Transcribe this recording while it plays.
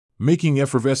Making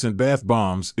effervescent bath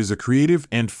bombs is a creative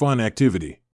and fun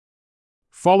activity.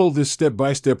 Follow this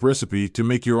step-by-step recipe to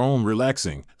make your own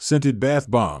relaxing, scented bath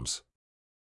bombs.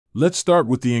 Let's start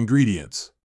with the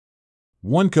ingredients.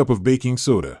 1 cup of baking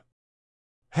soda.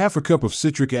 Half a cup of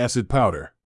citric acid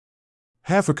powder.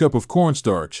 Half a cup of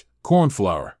cornstarch, corn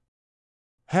flour.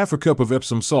 Half a cup of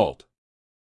Epsom salt.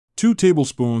 2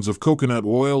 tablespoons of coconut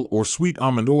oil or sweet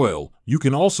almond oil. You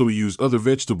can also use other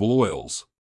vegetable oils.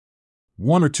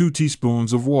 1 or 2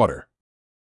 teaspoons of water.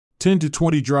 10 to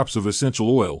 20 drops of essential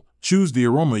oil. Choose the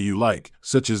aroma you like,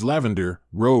 such as lavender,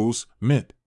 rose,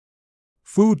 mint.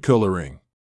 Food coloring.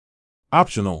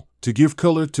 Optional, to give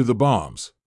color to the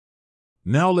bombs.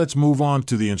 Now let's move on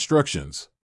to the instructions.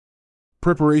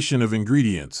 Preparation of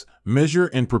ingredients. Measure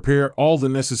and prepare all the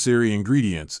necessary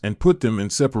ingredients and put them in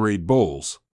separate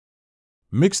bowls.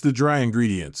 Mix the dry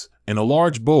ingredients. In a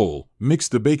large bowl, mix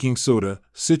the baking soda,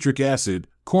 citric acid,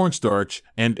 cornstarch,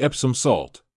 and Epsom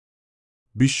salt.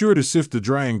 Be sure to sift the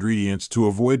dry ingredients to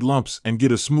avoid lumps and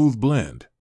get a smooth blend.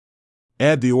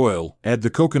 Add the oil. Add the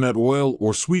coconut oil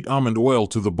or sweet almond oil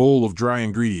to the bowl of dry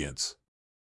ingredients.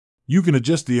 You can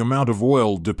adjust the amount of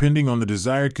oil depending on the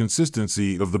desired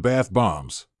consistency of the bath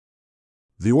bombs.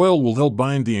 The oil will help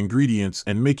bind the ingredients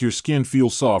and make your skin feel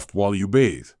soft while you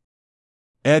bathe.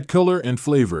 Add color and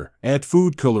flavor. Add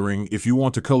food coloring if you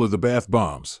want to color the bath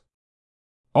bombs.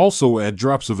 Also add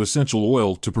drops of essential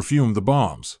oil to perfume the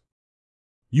bombs.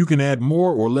 You can add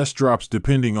more or less drops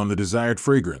depending on the desired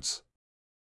fragrance.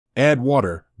 Add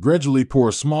water. Gradually pour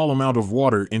a small amount of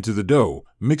water into the dough,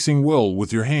 mixing well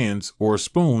with your hands or a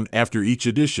spoon after each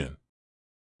addition.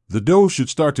 The dough should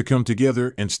start to come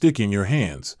together and stick in your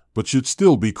hands, but should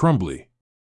still be crumbly.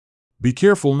 Be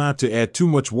careful not to add too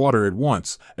much water at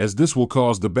once, as this will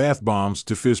cause the bath bombs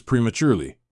to fizz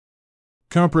prematurely.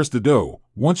 Compress the dough.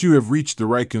 Once you have reached the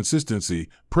right consistency,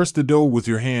 press the dough with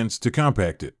your hands to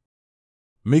compact it.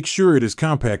 Make sure it is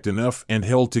compact enough and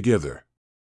held together.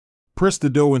 Press the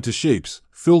dough into shapes.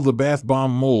 Fill the bath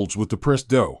bomb molds with the pressed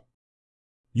dough.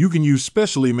 You can use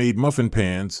specially made muffin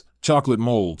pans, chocolate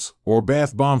molds, or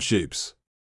bath bomb shapes.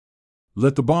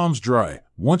 Let the bombs dry.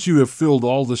 Once you have filled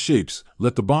all the shapes,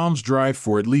 let the bombs dry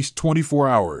for at least 24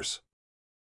 hours.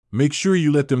 Make sure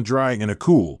you let them dry in a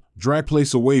cool, dry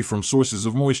place away from sources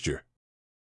of moisture.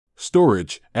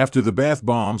 Storage. After the bath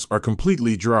bombs are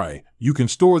completely dry, you can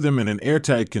store them in an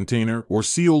airtight container or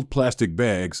sealed plastic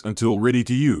bags until ready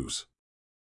to use.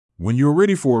 When you're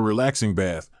ready for a relaxing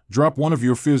bath, drop one of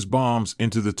your fizz bombs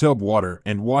into the tub water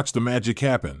and watch the magic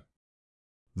happen.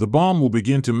 The bomb will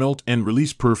begin to melt and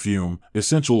release perfume,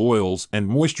 essential oils, and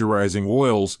moisturizing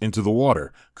oils into the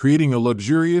water, creating a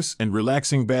luxurious and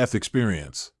relaxing bath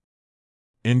experience.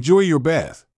 Enjoy your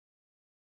bath.